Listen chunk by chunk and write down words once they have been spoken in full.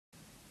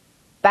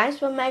Thanks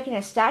for making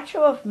a statue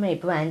of me,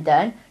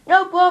 Brendan.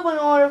 No problem,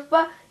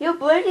 Oliver. You're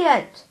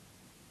brilliant.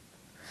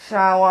 So,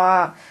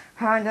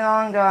 how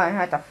long do I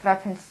have to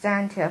flippin'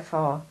 stand here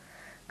for?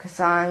 'Cause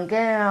I'm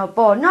getting a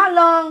bored. Not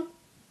long.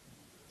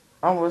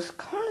 I was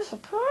kind of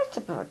surprised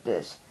about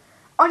this.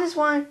 I just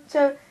wanted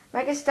to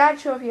make a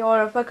statue of you,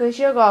 Oliver, because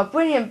you got a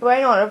brilliant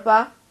brain,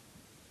 Oliver.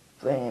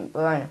 Brilliant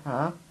brain,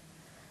 huh?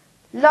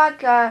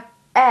 Like,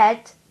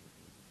 Ed.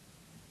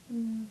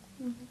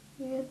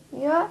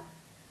 Yeah?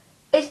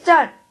 It's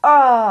done.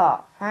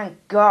 Oh,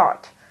 thank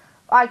God.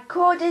 I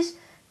call this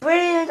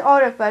brilliant,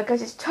 Oliver,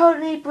 because it's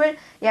totally brilliant.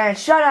 Yeah, and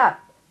shut up.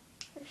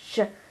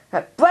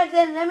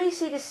 Brendan, let me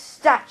see this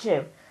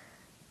statue.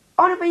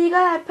 Oliver, you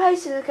gotta have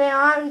patience, okay?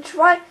 I'm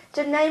trying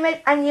to name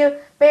it, and you're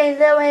being a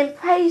little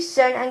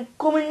impatient and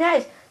call me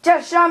names.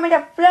 Just show me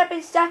the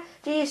flipping statue,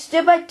 you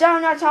stupid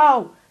donut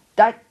hole.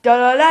 Da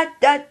da da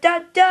da da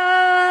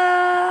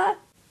da.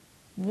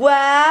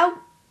 Well,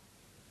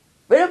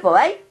 little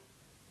boy.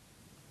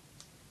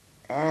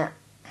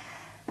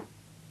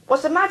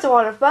 What's the matter,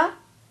 Oliver?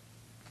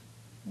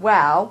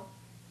 Well,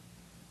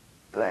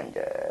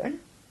 Brendan,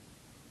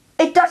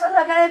 it doesn't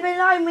look anything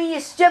like me, you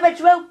stupid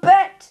drill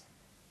bit.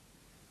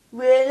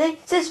 Really?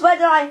 Since when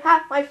did I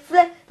have my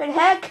flipping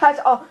haircut?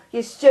 Oh,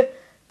 you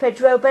stupid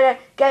drill bit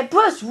again,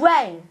 Bruce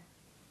Wayne.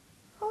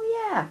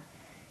 Oh yeah,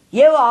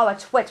 you are a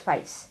twit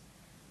face.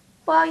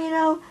 Well, you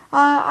know,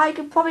 I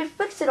could probably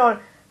fix it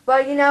on.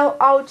 But you know,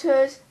 I'll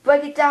just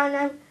break it down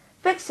and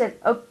fix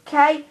it,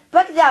 okay?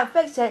 Break it down,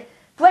 fix it.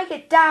 Break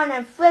it down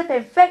and flip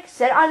and fix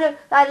it. I look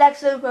like Lex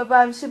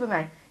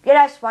Superman. Yeah,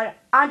 that's right.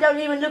 I don't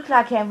even look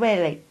like him,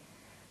 really.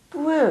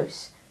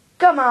 Bruce,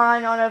 come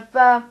on,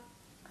 Oliver.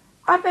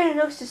 I bet it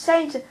looks the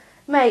same to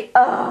me.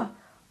 Oh,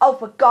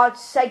 for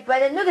God's sake,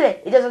 Brendan, look at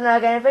it. It doesn't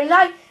look anything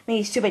like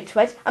me, stupid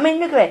twit. I mean,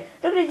 look at it.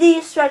 Look at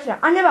the stretcher.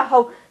 I never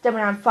hold them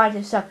when I'm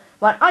fighting someone.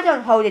 I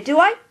don't hold it, do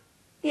I?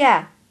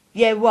 Yeah.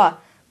 Yeah,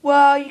 what?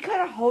 Well, you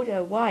gotta hold it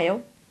a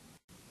while.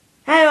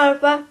 Hey,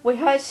 Oliver, we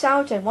heard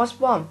shouting. What's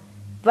wrong?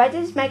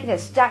 Brendan's making a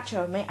statue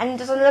of me, and he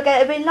doesn't look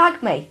anything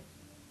like me.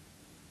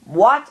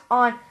 What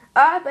on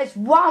earth is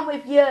wrong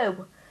with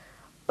you?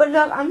 But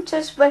look, I'm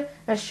just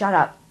shut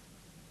up.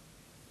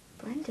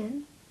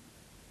 Brendan?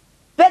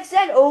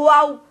 Vixen!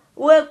 Oh,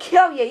 we'll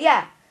kill you,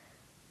 yeah.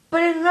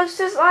 But it looks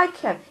just like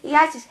him. He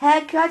has his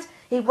haircut,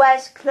 he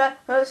wears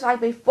clothes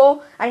like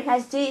before, and he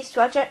has the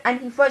structure, and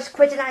he throws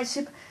kryptonite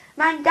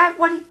Superman. That's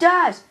what he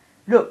does.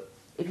 Look,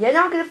 if you're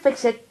not going to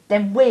fix it,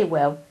 then we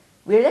will.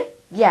 Really?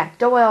 Yeah,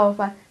 don't worry,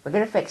 Oliver. We're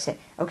going to fix it,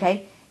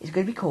 okay? It's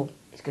going to be cool.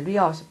 It's going to be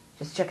awesome.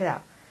 Just check it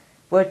out.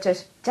 We'll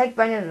just take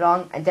Brendan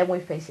along, and then we'll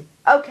fix it.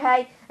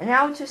 Okay, and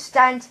now we'll just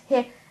stand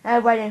here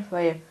waiting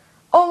for you.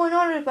 Oh, and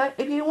Oliver,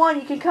 if you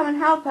want, you can come and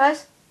help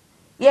us.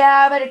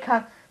 Yeah, I better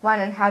come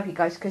run and help you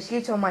guys, because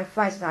you're two of my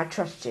friends, and I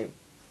trust you.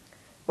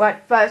 Right,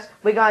 first,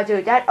 we got to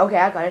do that. Okay,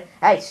 I got it.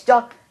 Hey,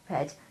 stop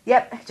it.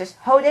 Yep, just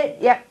hold it.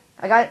 Yep,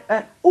 I got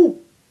it. Ooh,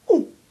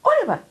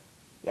 Oliver.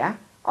 Yeah,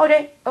 hold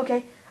it.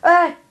 Okay.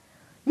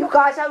 You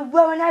guys are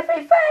ruining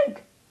everything.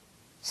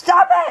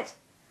 Stop it.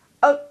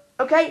 Oh,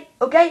 okay,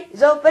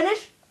 it's all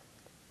finished.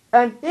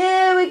 And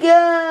here we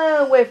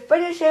go. We're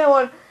finishing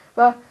one.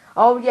 Well,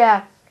 oh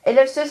yeah, it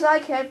looks just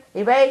like him.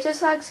 He really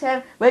just like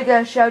him. We're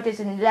going to show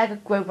this in the Lego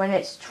group when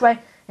it's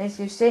as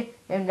you see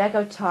in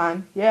Lego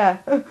time. Yeah.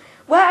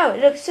 Wow, it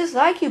looks just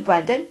like you,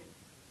 Brendan.